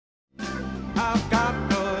I've got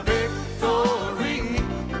the victory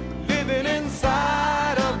living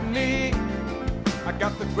inside of me. I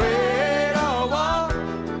got the greater one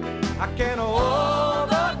I can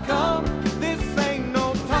overcome. This ain't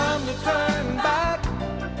no time to turn back,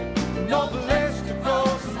 no place to go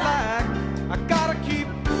slack. I gotta keep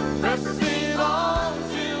pressing on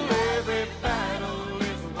till every battle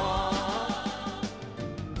is won.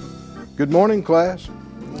 Good morning, class.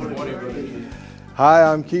 Hi,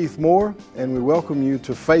 I'm Keith Moore, and we welcome you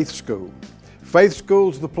to Faith School. Faith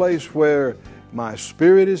School is the place where my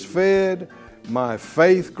spirit is fed, my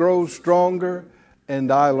faith grows stronger,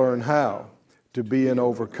 and I learn how to be an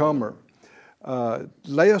overcomer.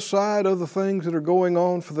 Lay aside other things that are going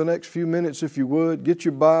on for the next few minutes, if you would. Get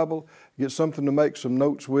your Bible, get something to make some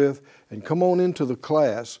notes with, and come on into the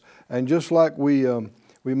class. And just like we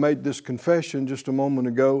made this confession just a moment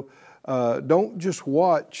ago, don't just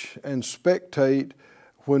watch and spectate.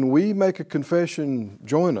 When we make a confession,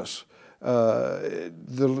 join us.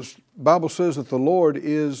 The Bible says that the Lord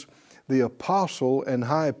is the apostle and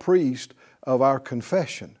high priest of our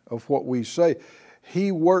confession, of what we say.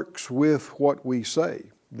 He works with what we say,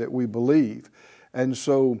 that we believe. And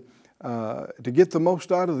so to get the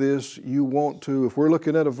most out of this, you want to, if we're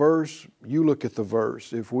looking at a verse, you look at the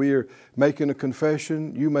verse. If we're making a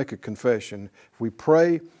confession, you make a confession. If we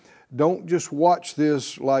pray, don't just watch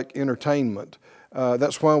this like entertainment.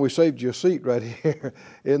 That's why we saved you a seat right here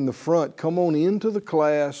in the front. Come on into the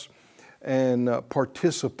class and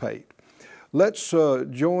participate. Let's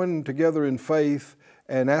join together in faith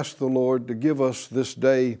and ask the Lord to give us this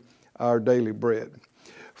day our daily bread.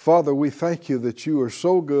 Father, we thank you that you are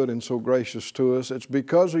so good and so gracious to us. It's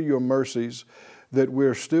because of your mercies that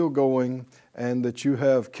we're still going, and that you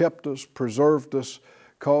have kept us, preserved us,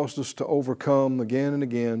 caused us to overcome again and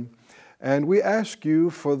again. And we ask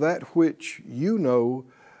you for that which you know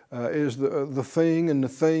is the thing and the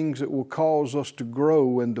things that will cause us to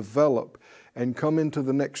grow and develop and come into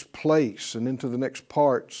the next place and into the next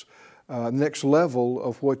parts, next level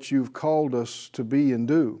of what you've called us to be and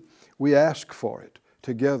do. We ask for it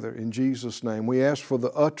together in Jesus' name. We ask for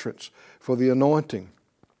the utterance, for the anointing,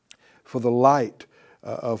 for the light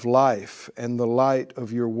of life and the light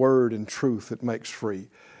of your word and truth that makes free.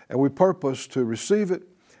 And we purpose to receive it,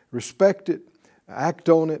 respect it, act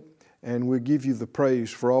on it, and we give you the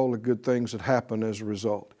praise for all the good things that happen as a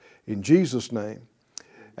result. In Jesus' name,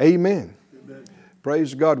 amen. Amen.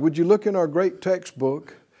 Praise God. Would you look in our great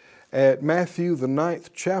textbook at Matthew, the 9th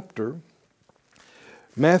chapter.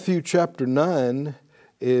 Matthew chapter 9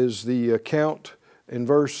 is the account in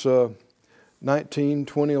verse 19,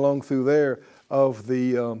 20 along through there of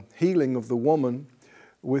the healing of the woman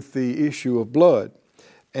with the issue of blood.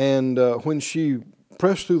 And when she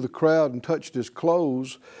pressed through the crowd and touched his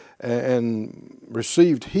clothes and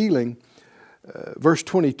received healing, verse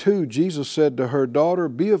 22, Jesus said to her, "Daughter,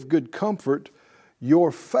 be of good comfort.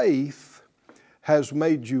 Your faith has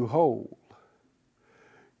made you whole."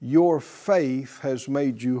 Your faith has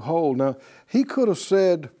made you whole. Now, he could have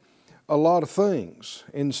said a lot of things.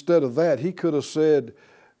 Instead of that, he could have said,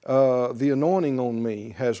 the anointing on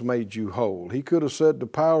me has made you whole. He could have said, the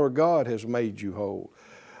power of God has made you whole.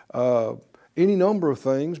 Any number of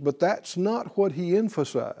things, but that's not what he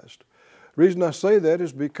emphasized. The reason I say that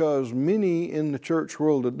is because many in the church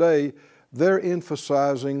world today, they're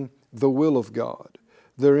emphasizing the will of God.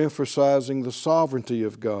 They're emphasizing the sovereignty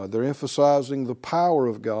of God. They're emphasizing the power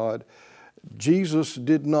of God. Jesus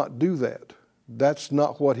did not do that. That's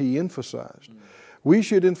not what he emphasized. We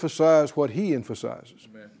should emphasize what he emphasizes.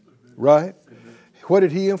 Amen. Right? Amen. What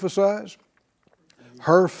did he emphasize?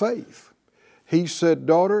 Her faith. He said,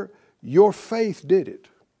 "Daughter, your faith did it.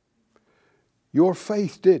 Your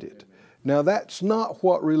faith did it." Now, that's not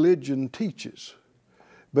what religion teaches,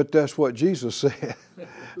 but that's what Jesus said.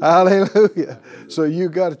 Hallelujah. So you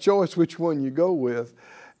got a choice which one you go with.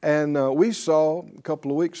 And we saw a couple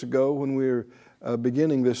of weeks ago when we were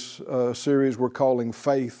beginning this series we're calling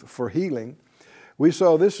Faith for Healing, we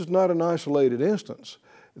saw this is not an isolated instance,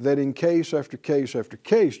 that in case after case after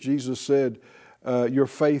case, Jesus said, your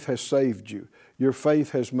faith has saved you. Your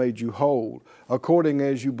faith has made you whole. According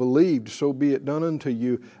as you believed, so be it done unto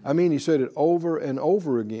you. I mean, he said it over and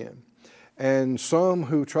over again. And some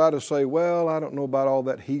who try to say, well, I don't know about all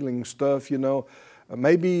that healing stuff,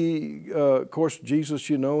 maybe, of course, Jesus,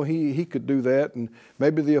 he could do that. And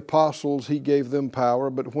maybe the apostles, he gave them power.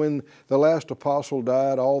 But when the last apostle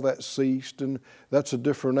died, all that ceased, and that's a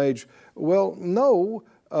different age. Well, no,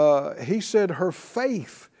 he said her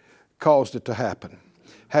faith caused it to happen.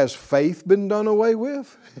 Has faith been done away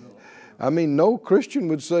with? I mean, no Christian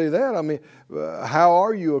would say that. I mean, how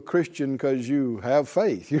are you a Christian because you have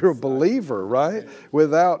faith? You're a believer, right?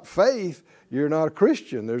 Without faith, you're not a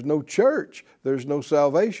Christian. There's no church. There's no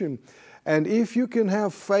salvation. And if you can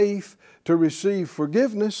have faith to receive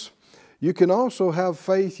forgiveness, you can also have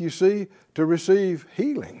faith, you see, to receive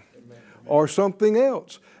healing or something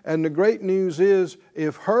else. And the great news is,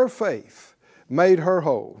 if her faith made her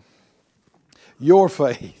whole, your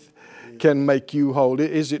faith can make you whole.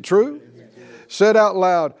 Is it true? Said out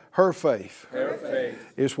loud, her faith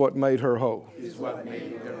is what made her whole.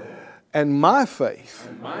 And my faith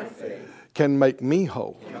can make me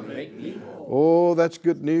whole. Oh, that's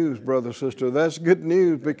good news, brother, sister. That's good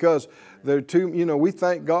news, because they're too, we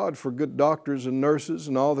thank God for good doctors and nurses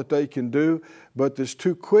and all that they can do, but it's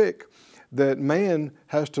too quick that man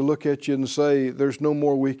has to look at you and say, there's no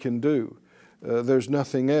more we can do. There's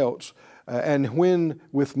nothing else. And when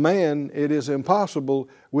with man it is impossible,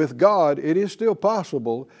 with God it is still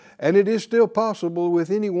possible, and it is still possible with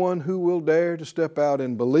anyone who will dare to step out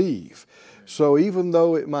and believe. So even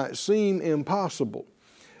though it might seem impossible,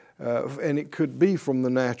 and it could be from the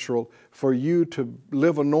natural, for you to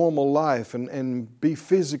live a normal life and be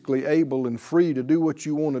physically able and free to do what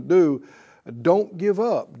you want to do, don't give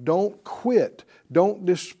up, don't quit, don't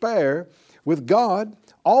despair. With God,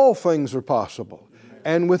 all things are possible.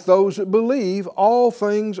 And with those that believe, all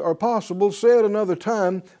things are possible. Said another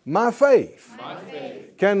time, my faith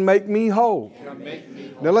can make me whole.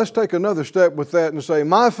 Now let's take another step with that and say,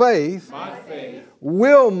 my faith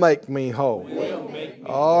will make me whole.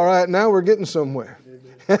 All right, now we're getting somewhere.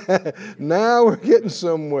 Now we're getting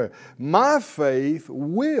somewhere. My faith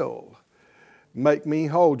will make me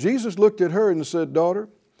whole. Jesus looked at her and said, daughter,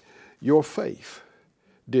 your faith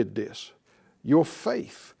did this. Your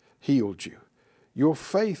faith healed you. Your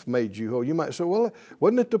faith made you whole. You might say, well,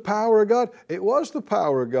 wasn't it the power of God? It was the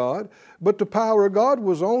power of God, but the power of God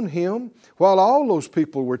was on him while all those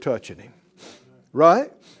people were touching him.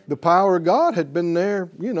 Right? The power of God had been there,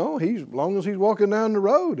 as long as he's walking down the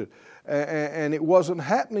road. And it wasn't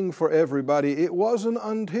happening for everybody. It wasn't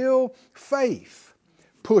until faith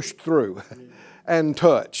pushed through and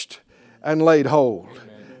touched and laid hold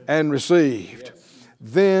and received.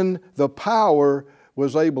 Then the power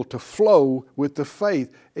was able to flow with the faith.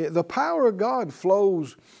 The power of God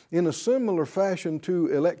flows in a similar fashion to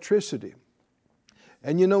electricity.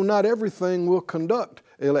 And not everything will conduct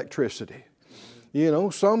electricity.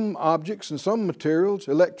 Some objects and some materials,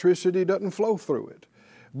 electricity doesn't flow through it.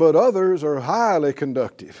 But others are highly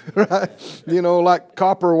conductive, right? Like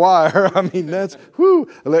copper wire. I mean,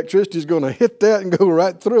 electricity is going to hit that and go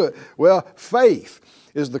right through it. Well, faith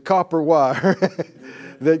is the copper wire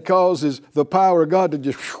that causes the power of God to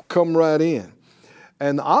just come right in.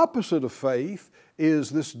 And the opposite of faith is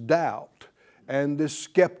this doubt and this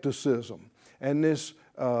skepticism and this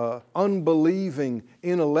unbelieving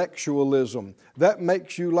intellectualism. That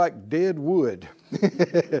makes you like dead wood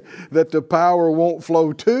that the power won't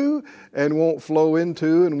flow to and won't flow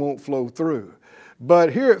into and won't flow through.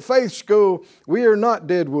 But here at Faith School, we are not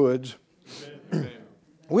dead woods.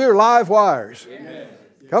 We are live wires. Amen.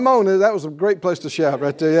 Come on, that was a great place to shout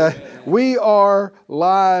right there. Yeah. We are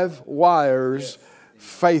live wires,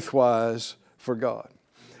 faith-wise, for God.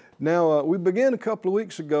 Now, we began a couple of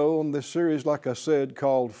weeks ago on this series, like I said,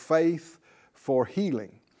 called Faith for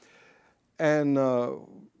Healing. And the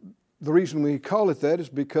reason we call it that is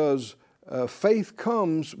because faith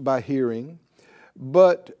comes by hearing,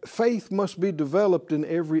 but faith must be developed in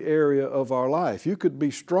every area of our life. You could be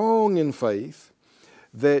strong in faith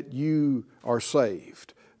that you are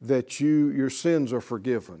saved, that your sins are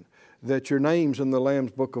forgiven, that your name's in the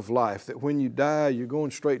Lamb's Book of Life, that when you die, you're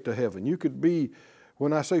going straight to heaven. You could be,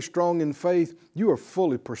 when I say strong in faith, you are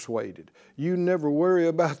fully persuaded. You never worry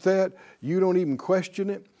about that. You don't even question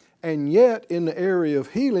it. And yet, in the area of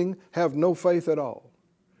healing, have no faith at all.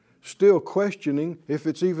 Still questioning if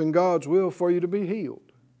it's even God's will for you to be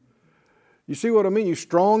healed. You see what I mean? You're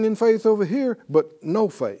strong in faith over here, but no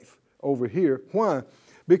faith over here. Why?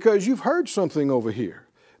 Because you've heard something over here.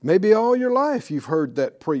 Maybe all your life you've heard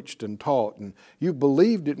that preached and taught, and you've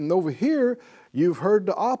believed it, and over here you've heard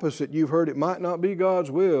the opposite. You've heard it might not be God's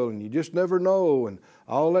will, and you just never know, and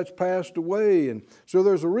all that's passed away. And so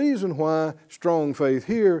there's a reason why strong faith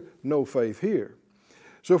here, no faith here.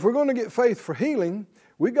 So if we're going to get faith for healing,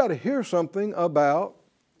 we've got to hear something about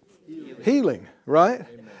healing, right?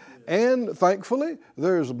 Amen. And thankfully,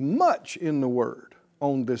 there's much in the Word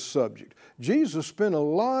on this subject. Jesus spent a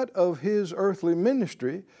lot of his earthly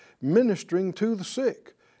ministry ministering to the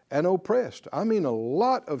sick and oppressed. I mean, a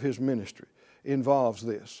lot of his ministry involves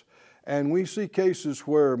this. And we see cases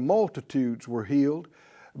where multitudes were healed.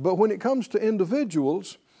 But when it comes to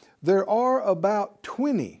individuals, there are about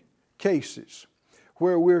 20 cases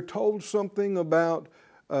where we're told something about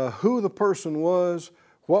who the person was,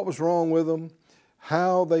 what was wrong with them,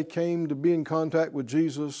 how they came to be in contact with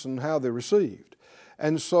Jesus, and how they received.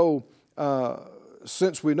 And so,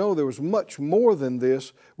 since we know there was much more than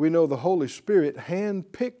this, we know the Holy Spirit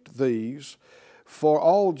handpicked these for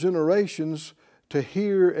all generations to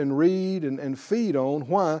hear and read and feed on.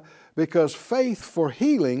 Why? Because faith for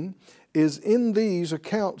healing is in these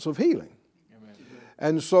accounts of healing. Amen.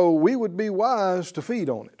 And so we would be wise to feed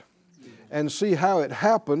on it and see how it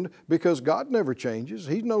happened, because God never changes.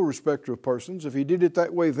 He's no respecter of persons. If He did it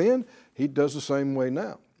that way then, He does the same way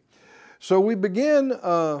now. So we begin,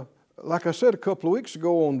 like I said a couple of weeks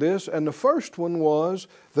ago on this, and the first one was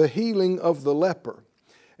the healing of the leper.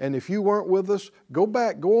 And if you weren't with us, go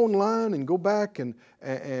online and go back and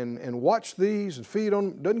watch these and feed on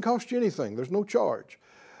them. It doesn't cost you anything. There's no charge.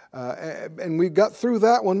 And we got through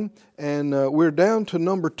that one, and we're down to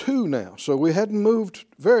number 2 now. So we hadn't moved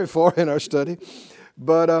very far in our study,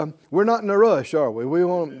 but we're not in a rush, are we?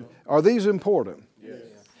 Are these important? Yes.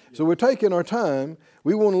 So we're taking our time.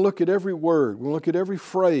 We want to look at every word. We want to look at every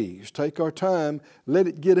phrase. Take our time. Let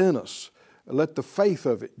it get in us. Let the faith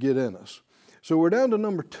of it get in us. So we're down to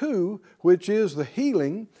number 2, which is the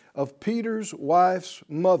healing of Peter's wife's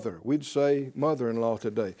mother. We'd say mother-in-law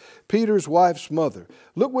today. Peter's wife's mother.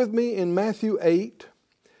 Look with me in Matthew 8.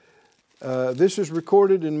 This is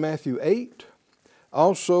recorded in Matthew 8,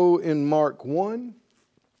 also in Mark 1,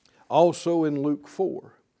 also in Luke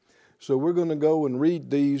 4. So we're going to go and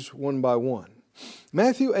read these one by one.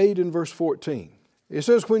 Matthew 8 and verse 14. It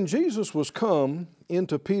says, "When Jesus was come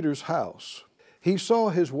into Peter's house, He saw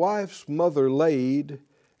his wife's mother laid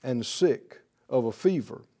and sick of a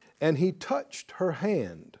fever. And He touched her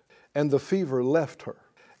hand, and the fever left her.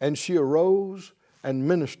 And she arose and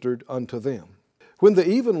ministered unto them. When the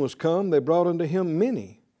even was come, they brought unto Him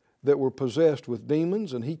many that were possessed with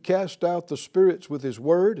demons, and He cast out the spirits with His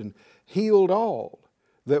word, and healed all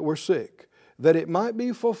that were sick, that it might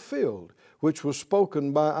be fulfilled, which was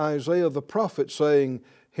spoken by Isaiah the prophet, saying,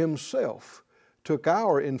 Himself took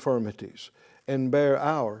our infirmities and bear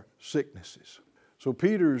our sicknesses." So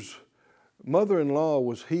Peter's mother-in-law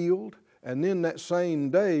was healed, and then that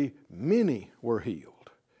same day, many were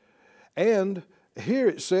healed. And here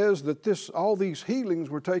it says that all these healings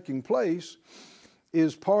were taking place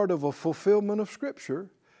is part of a fulfillment of Scripture,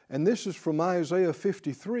 and this is from Isaiah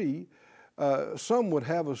 53. Some would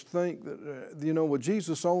have us think that,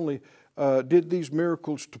 Jesus only did these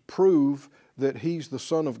miracles to prove that He's the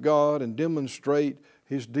Son of God and demonstrate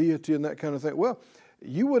His deity and that kind of thing. Well,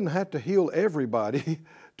 you wouldn't have to heal everybody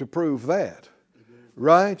to prove that,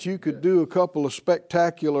 right? You could do a couple of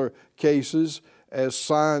spectacular cases as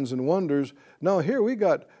signs and wonders. No, here we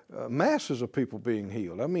got masses of people being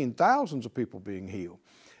healed. I mean, thousands of people being healed.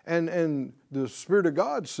 And the Spirit of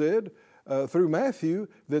God said through Matthew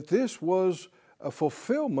that this was a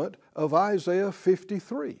fulfillment of Isaiah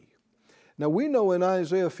 53. Now, we know in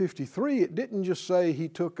Isaiah 53, it didn't just say He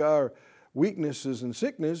took our weaknesses and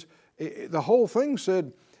sickness. The whole thing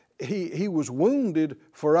said he was wounded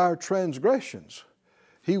for our transgressions.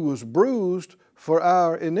 He was bruised for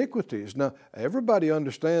our iniquities. Now, everybody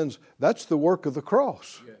understands that's the work of the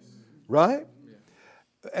cross, yes. Right?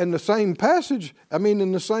 Yeah. And the same passage,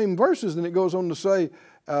 in the same verses, then it goes on to say,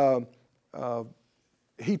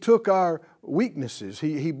 He took our weaknesses.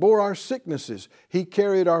 He bore our sicknesses. He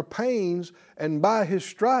carried our pains, and by His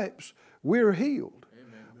stripes we're healed.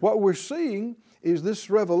 Amen. What we're seeing is this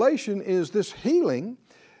revelation, is this healing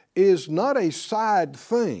is not a side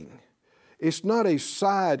thing. It's not a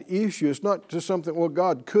side issue. It's not just something, well,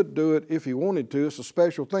 God could do it if He wanted to. It's a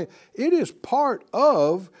special thing. It is part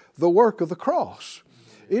of the work of the cross.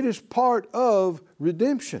 It is part of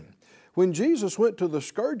redemption. When Jesus went to the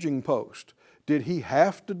scourging post, did He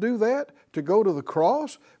have to do that to go to the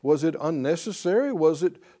cross? Was it unnecessary? Was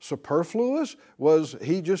it superfluous? Was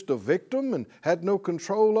He just a victim and had no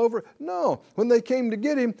control over it? No. When they came to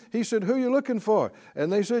get Him, He said, "Who are you looking for?"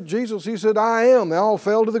 And they said, "Jesus." He said, "I am." They all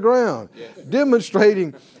fell to the ground, yes.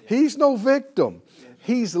 Demonstrating He's no victim.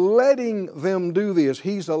 He's letting them do this.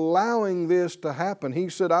 He's allowing this to happen. He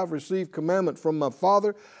said, "I've received commandment from my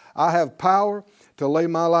Father. I have power to lay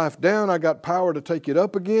my life down. I got power to take it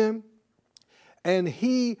up again." And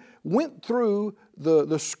He went through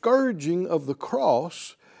the scourging of the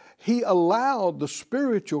cross. He allowed the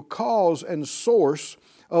spiritual cause and source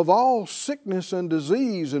of all sickness and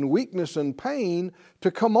disease and weakness and pain to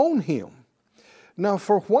come on Him. Now,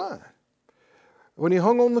 for why? When He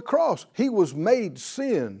hung on the cross, He was made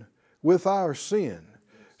sin with our sin,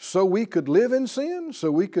 so we could live in sin, so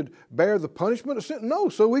we could bear the punishment of sin? No,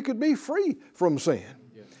 so we could be free from sin.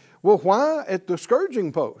 Yes. Well, why at the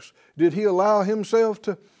scourging post did He allow Himself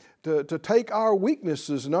to take our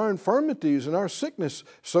weaknesses and our infirmities and our sickness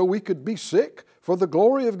so we could be sick for the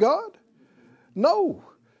glory of God? No.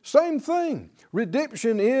 Same thing.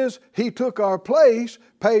 Redemption is He took our place,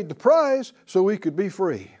 paid the price so we could be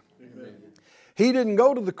free. Amen. He didn't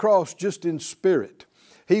go to the cross just in spirit.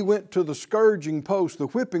 He went to the scourging post, the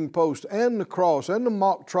whipping post, and the cross, and the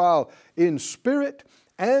mock trial in spirit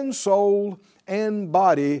and soul and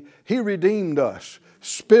body. He redeemed us,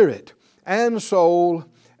 spirit and soul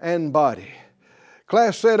and body.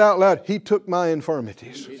 Class, said out loud, He took my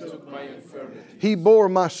infirmities. He took my infirmities. He bore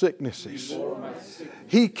my sicknesses.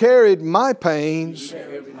 He carried my pains.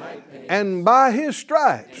 And by His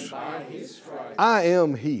stripes, I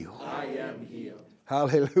am healed.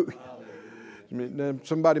 Hallelujah.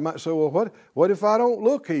 Somebody might say, well, what if I don't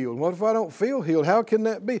look healed? What if I don't feel healed? How can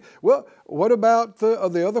that be? Well, what about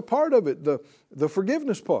the other part of it, the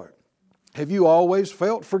forgiveness part? Have you always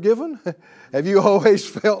felt forgiven? Have you always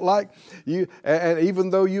felt like you, and even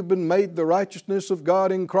though you've been made the righteousness of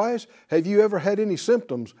God in Christ, have you ever had any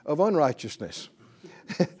symptoms of unrighteousness?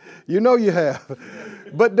 You know you have.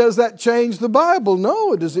 But does that change the Bible?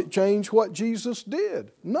 No. Does it change what Jesus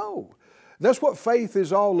did? No. That's what faith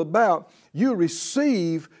is all about. You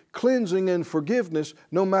receive cleansing and forgiveness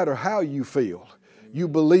no matter how you feel. You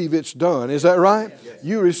believe it's done. Is that right? Yes.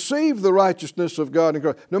 You receive the righteousness of God in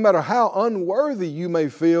Christ. No matter how unworthy you may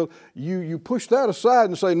feel, you push that aside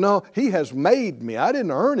and say, no, He has made me. I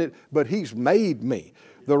didn't earn it, but He's made me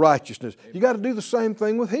the righteousness. You got to do the same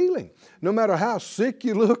thing with healing. No matter how sick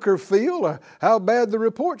you look or feel or how bad the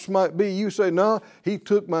reports might be, you say, no, He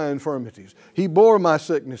took my infirmities. He bore my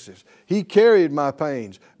sicknesses. He carried my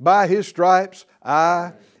pains. By His stripes,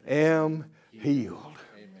 I am healed.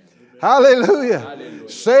 Hallelujah. Hallelujah.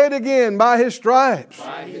 Say it again. By His stripes,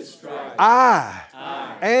 I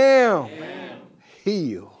am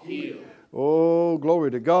healed. Oh, glory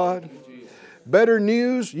to God. Better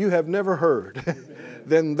news you have never heard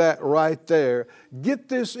than that right there. Get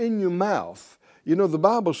this in your mouth. You know, the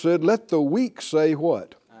Bible said, let the weak say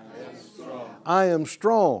what? I am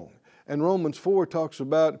strong. And Romans 4 talks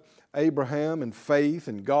about Abraham and faith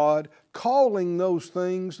and God calling those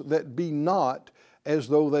things that be not as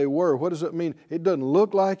though they were. What does it mean? It doesn't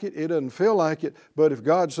look like it. It doesn't feel like it. But if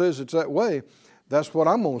God says it's that way, that's what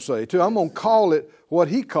I'm going to say too. I'm going to call it what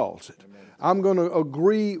He calls it. I'm going to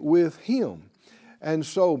agree with Him. And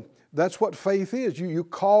so that's what faith is. You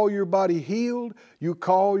call your body healed. You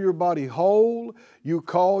call your body whole. You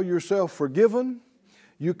call yourself forgiven.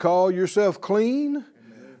 You call yourself clean.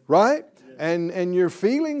 Right? And your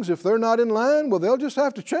feelings, if they're not in line, well, they'll just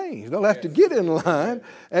have to change. They'll have to get in line.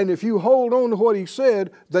 And if you hold on to what He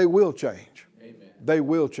said, they will change. Amen. They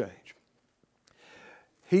will change.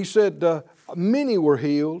 He said many were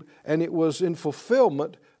healed, and it was in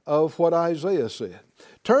fulfillment of what Isaiah said.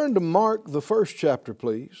 Turn to Mark, the 1st chapter,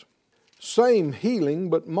 please. Same healing,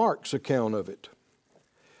 but Mark's account of it.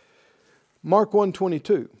 Mark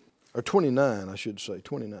 1:22, or 29, I should say,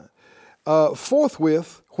 29.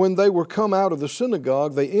 Forthwith, when they were come out of the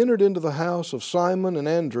synagogue, they entered into the house of Simon and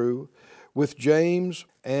Andrew with James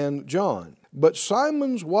and John. But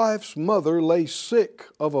Simon's wife's mother lay sick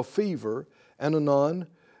of a fever, and anon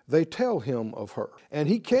they tell him of her. And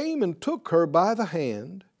he came and took her by the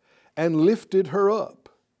hand and lifted her up.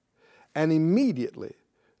 And immediately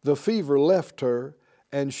the fever left her,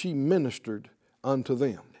 and she ministered unto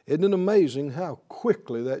them. Isn't it amazing how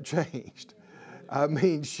quickly that changed? I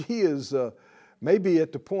mean, she is maybe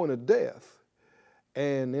at the point of death.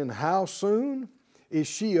 And then how soon is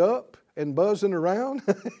she up and buzzing around?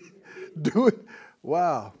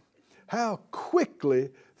 Wow. How quickly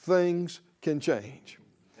things can change.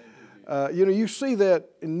 You see that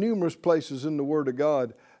in numerous places in the Word of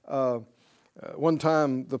God. One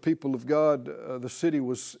time the people of God, the city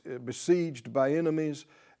was besieged by enemies,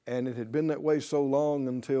 and it had been that way so long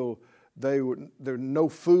until there was no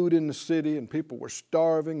food in the city, and people were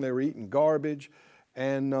starving. They were eating garbage.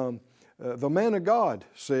 And the man of God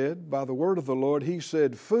said, by the word of the Lord, he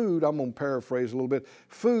said, food, I'm going to paraphrase a little bit,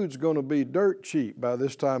 food's going to be dirt cheap by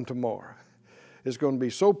this time tomorrow. It's going to be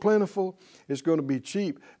so plentiful, it's going to be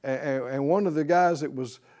cheap. And one of the guys that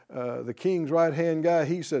was the king's right-hand guy,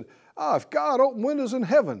 he said, if God opened windows in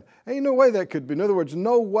heaven, ain't no way that could be. In other words,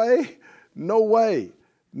 no way, no way,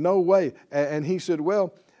 no way. And he said,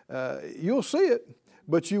 well, you'll see it,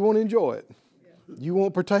 but you won't enjoy it. You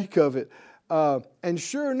won't partake of it. And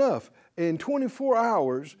sure enough, in 24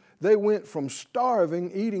 hours, they went from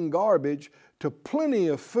starving, eating garbage, to plenty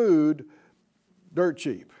of food dirt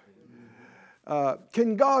cheap.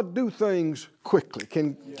 Can God do things quickly?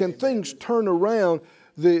 Can things turn around?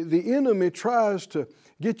 The enemy tries to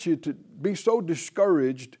get you to be so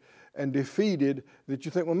discouraged and defeated that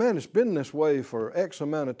you think, well, man, it's been this way for X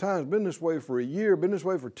amount of time. It's been this way for a year, been this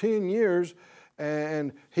way for 10 years.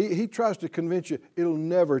 And he tries to convince you it'll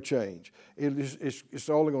never change. It's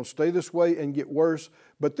only going to stay this way and get worse.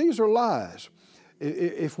 But these are lies.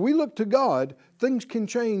 If we look to God, things can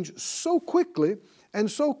change so quickly and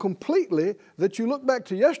so completely that you look back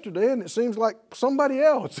to yesterday and it seems like somebody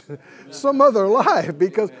else, some other life,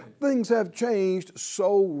 because things have changed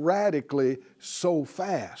so radically, so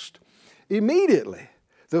fast. Immediately,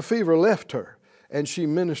 the fever left her, and she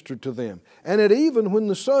ministered to them. And at even when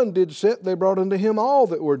the sun did set, they brought unto him all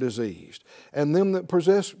that were diseased, and them that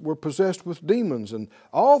were possessed with demons, and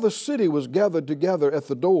all the city was gathered together at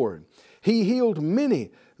the door. He healed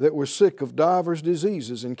many that were sick of divers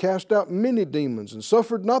diseases, and cast out many demons, and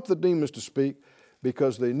suffered not the demons to speak,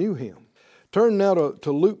 because they knew him. Turn now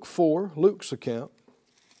to Luke 4, Luke's account.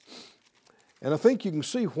 And I think you can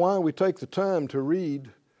see why we take the time to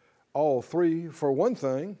read all three. For one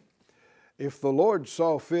thing, if the Lord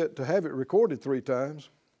saw fit to have it recorded 3 times,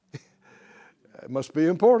 it must be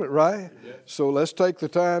important, right? Yeah. So let's take the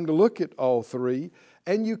time to look at all 3.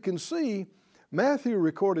 And you can see Matthew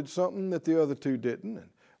recorded something that the other 2 didn't. And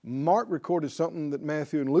Mark recorded something that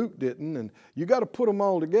Matthew and Luke didn't. And you got to put them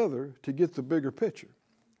all together to get the bigger picture.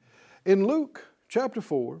 In Luke chapter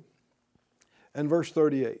 4 and verse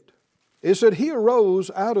 38, it said, he arose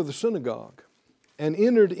out of the synagogue and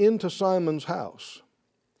entered into Simon's house.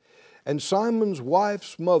 And Simon's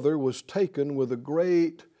wife's mother was taken with a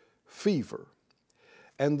great fever,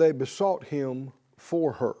 and they besought him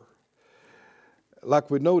for her.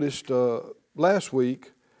 Like we noticed last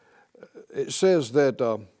week, it says that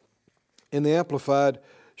in the Amplified,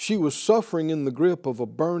 she was suffering in the grip of a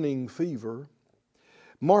burning fever.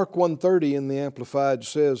 Mark 1:30 in the Amplified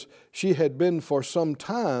says she had been for some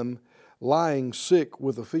time lying sick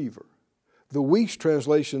with a fever. The Weeks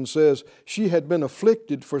translation says she had been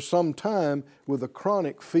afflicted for some time with a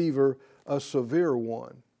chronic fever, a severe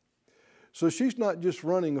one. So she's not just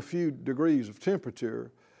running a few degrees of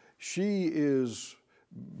temperature. She is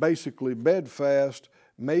basically bedfast,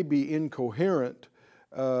 maybe incoherent,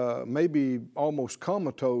 maybe almost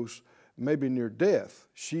comatose, maybe near death.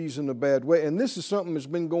 She's in a bad way. And this is something that's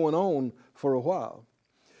been going on for a while.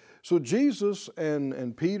 So Jesus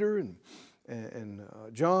and Peter and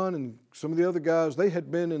John and some of the other guys, they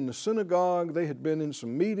had been in the synagogue, they had been in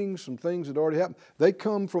some meetings, some things had already happened. They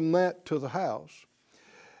come from that to the house.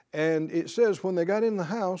 And it says when they got in the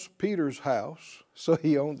house, Peter's house, so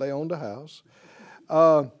they owned a house.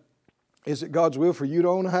 Is it God's will for you to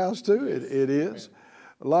own a house too? It is.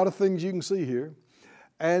 A lot of things you can see here.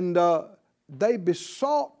 And they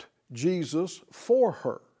besought Jesus for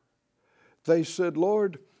her. They said,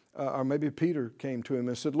 Lord, or maybe Peter came to him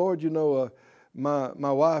and said, Lord, you know,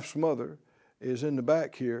 my wife's mother is in the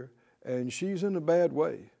back here, and she's in a bad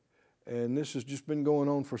way. And this has just been going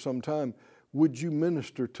on for some time. Would you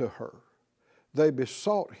minister to her? They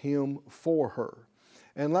besought him for her.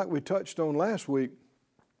 And like we touched on last week,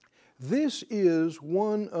 this is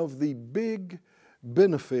one of the big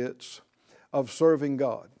benefits of serving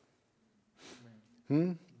God.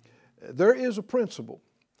 There is a principle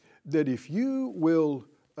that if you will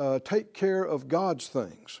take care of God's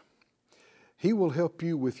things, He will help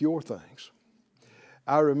you with your things.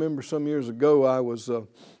 I remember some years ago I was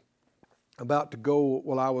about to go,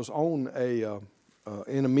 I was on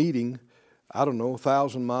in a meeting,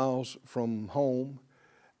 1,000 miles from home,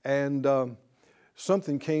 and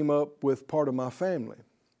something came up with part of my family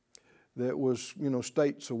that was,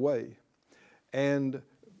 states away. And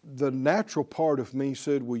the natural part of me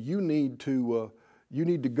said, well, you need to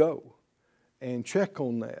go and check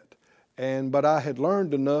on that. But I had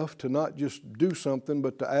learned enough to not just do something,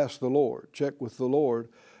 but to ask the Lord, check with the Lord.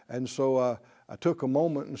 And so I took a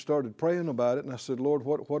moment and started praying about it. And I said, Lord,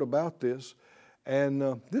 what about this? And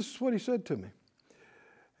this is what He said to me.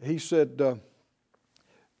 He said,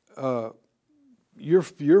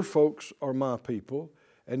 your folks are my people.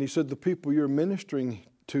 And He said, the people you're ministering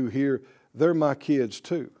to here, they're my kids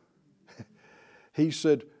too. He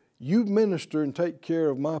said, you minister and take care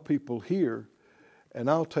of my people here, and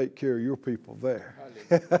I'll take care of your people there.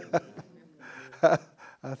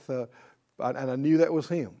 I thought, and I knew that was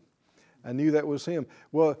Him. I knew that was Him.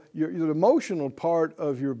 Well, the emotional part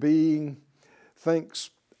of your being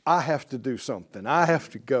thinks, I have to do something. I have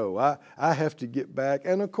to go. I have to get back.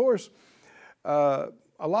 And of course, a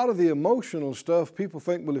lot of the emotional stuff, people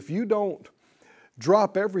think, well, if you don't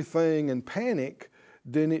drop everything and panic,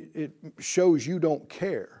 then it shows you don't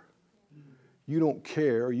care. You don't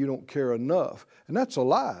care, or you don't care enough. And that's a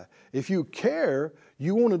lie. If you care,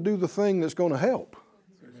 you want to do the thing that's going to help.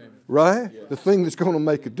 Right? Yeah. The thing that's going to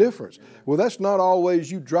make a difference. Well, that's not always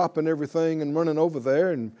you dropping everything and running over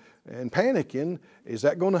there and panicking. Is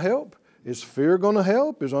that going to help? Is fear going to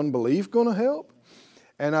help? Is unbelief going to help?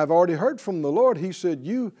 And I've already heard from the Lord. He said,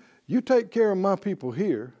 you take care of my people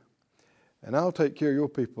here, and I'll take care of your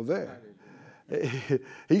people there.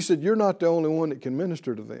 He said, you're not the only one that can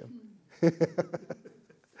minister to them.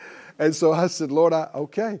 And so I said, Lord,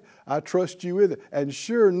 I trust you with it. And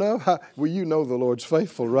sure enough, you know the Lord's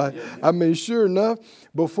faithful, right? Yeah. I mean, sure enough,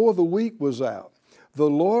 before the week was out, the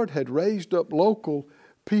Lord had raised up local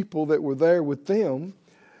people that were there with them,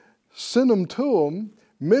 sent them to them,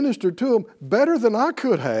 ministered to them better than I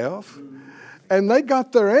could have. And they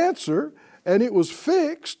got their answer, and it was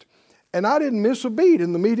fixed. And I didn't miss a beat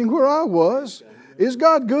in the meeting where I was. Is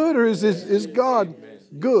God good, or is God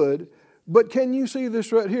good? But can you see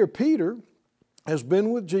this right here? Peter has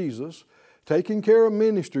been with Jesus, taking care of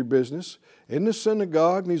ministry business in the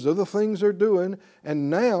synagogue, and these other things they're doing. And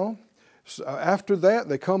now, after that,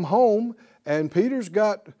 they come home, and Peter's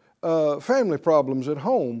got family problems at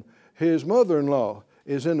home. His mother-in-law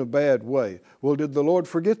is in a bad way. Well, did the Lord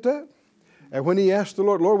forget that? And when he asked the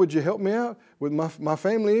Lord, would you help me out with my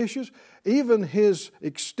family issues? Even his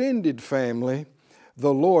extended family,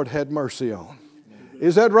 the Lord had mercy on.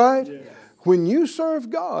 Is that right? Yes. When you serve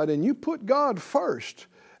God and you put God first,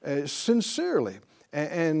 sincerely,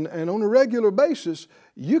 and on a regular basis,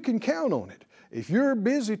 you can count on it. If you're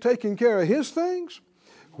busy taking care of His things,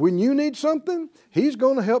 when you need something, He's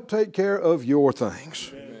going to help take care of your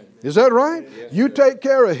things. Amen. Is that right? Yes, you take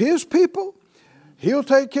care of His people, He'll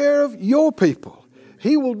take care of your people.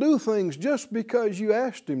 He will do things just because you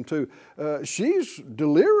asked Him to. She's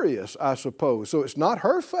delirious, I suppose, so it's not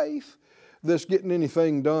her faith that's getting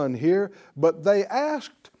anything done here, but they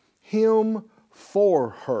asked Him for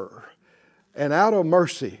her. And out of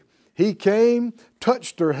mercy, He came,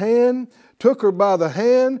 touched her hand, took her by the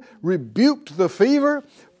hand, rebuked the fever,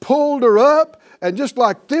 pulled her up, and just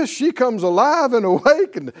like this, she comes alive and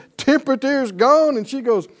awake, and the temperature's gone, and she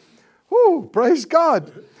goes, "Whoo, praise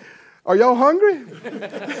God." Are y'all hungry?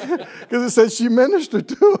 Because it says she ministered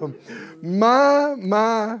to them. My.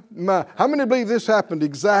 How many believe this happened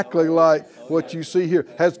exactly like what you see here?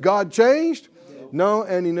 Has God changed? No,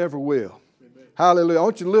 and He never will. Hallelujah. I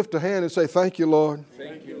want you to lift a hand and say, "Thank you, Lord.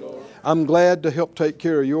 Thank you, Lord. I'm glad to help take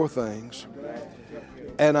care of your things.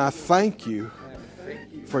 And I thank you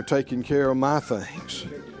for taking care of my things.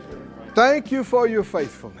 Thank you for your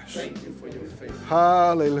faithfulness." Thank you for your faithfulness.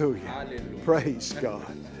 Hallelujah. Hallelujah. Praise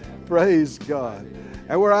God. Praise God.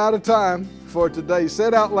 And we're out of time for today.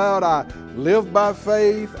 Said out loud, I live by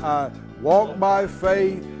faith. I walk by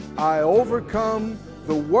faith. I overcome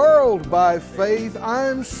the world by faith.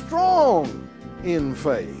 I'm strong in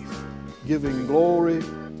faith, giving glory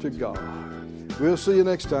to God. We'll see you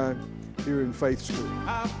next time here in Faith School.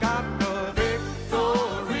 I've got the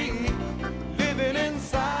victory living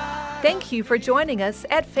inside. Thank you for joining us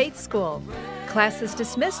at Faith School. Class is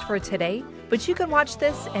dismissed for today, but you can watch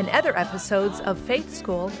this and other episodes of Faith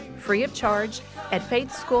School free of charge at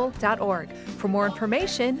faithschool.org. For more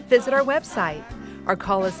information, visit our website or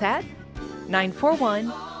call us at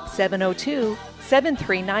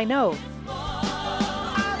 941-702-7390.